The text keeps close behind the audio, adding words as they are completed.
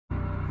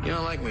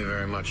like me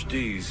very much, do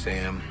you,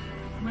 Sam?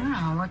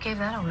 Wow, what gave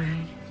that away?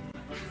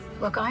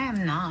 Look, I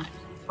am not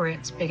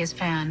Britt's biggest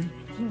fan,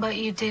 but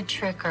you did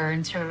trick her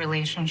into a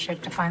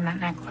relationship to find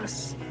that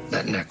necklace.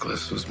 That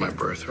necklace was my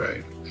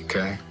birthright,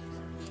 okay?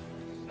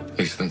 At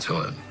least until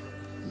it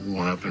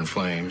went up in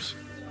flames.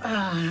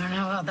 I don't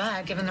know about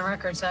that. Given the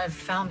records I've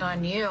found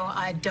on you,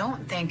 I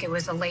don't think it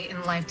was a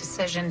late-in-life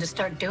decision to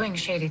start doing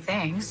shady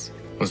things.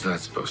 What's that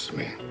supposed to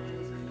mean?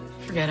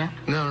 Forget it.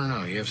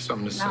 No. You have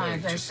something to say. No,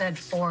 I said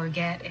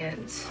forget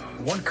it.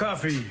 One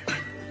coffee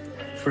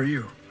for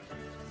you.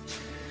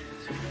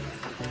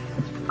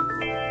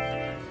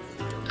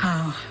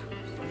 Oh.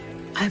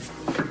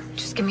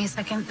 Just give me a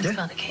second. Let's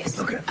fill the case.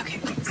 Okay. Okay,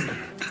 thanks.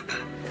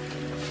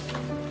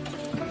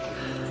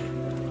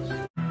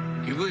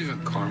 Do you believe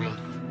in karma?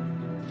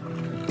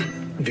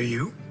 Do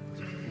you?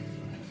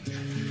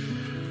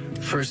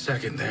 For a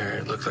second there,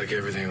 it looked like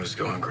everything was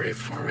going great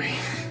for me.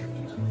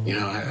 You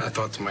know, I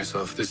thought to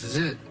myself, this is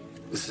it.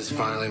 This is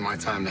finally my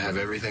time to have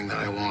everything that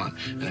I want.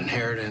 An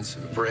inheritance, a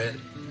Brit.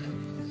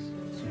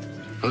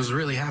 I was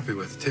really happy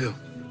with it, too.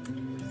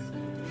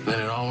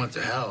 Then it all went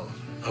to hell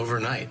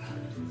overnight.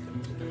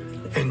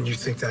 And you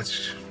think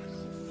that's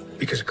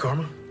because of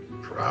karma?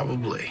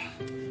 Probably.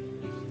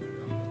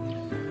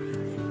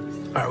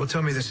 All right, well,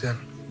 tell me this then.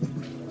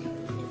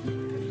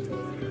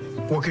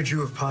 What could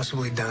you have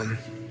possibly done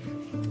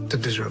to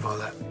deserve all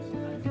that?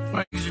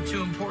 Why? These are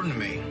too important to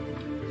me.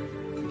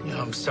 You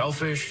know, I'm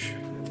selfish,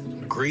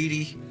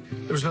 greedy.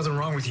 There was nothing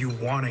wrong with you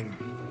wanting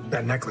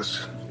that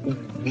necklace.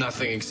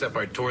 Nothing except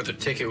I tore the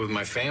ticket with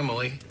my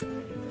family.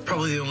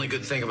 Probably the only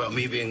good thing about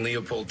me being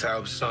Leopold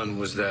Taub's son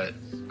was that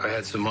I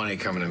had some money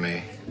coming to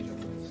me.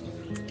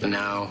 And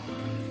now,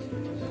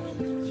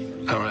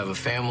 I don't have a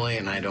family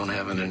and I don't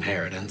have an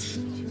inheritance.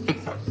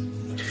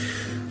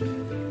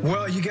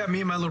 Well, you got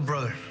me and my little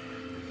brother.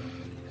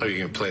 Oh, you're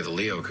gonna play the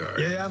Leo card?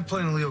 Yeah, I'm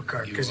playing the Leo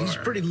card because he's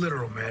pretty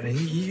literal, man. And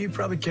he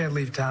probably can't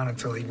leave town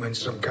until he wins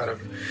some kind of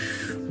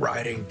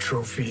riding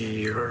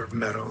trophy or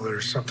medal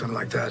or something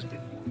like that.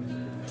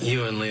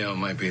 You and Leo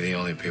might be the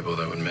only people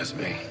that would miss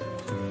me.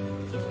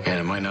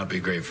 And it might not be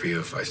great for you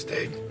if I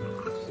stayed.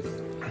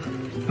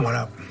 What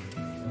up?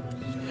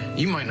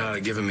 You might not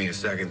have given me a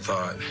second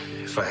thought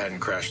if I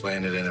hadn't crash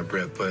landed in a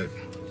Brit, but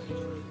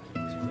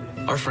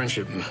our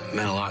friendship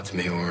meant a lot to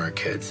me when we were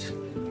kids.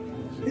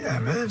 Yeah,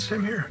 man,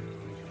 same here.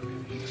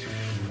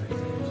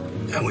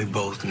 And we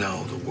both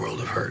know the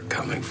world of hurt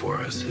coming for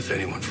us if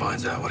anyone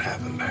finds out what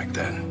happened back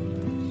then.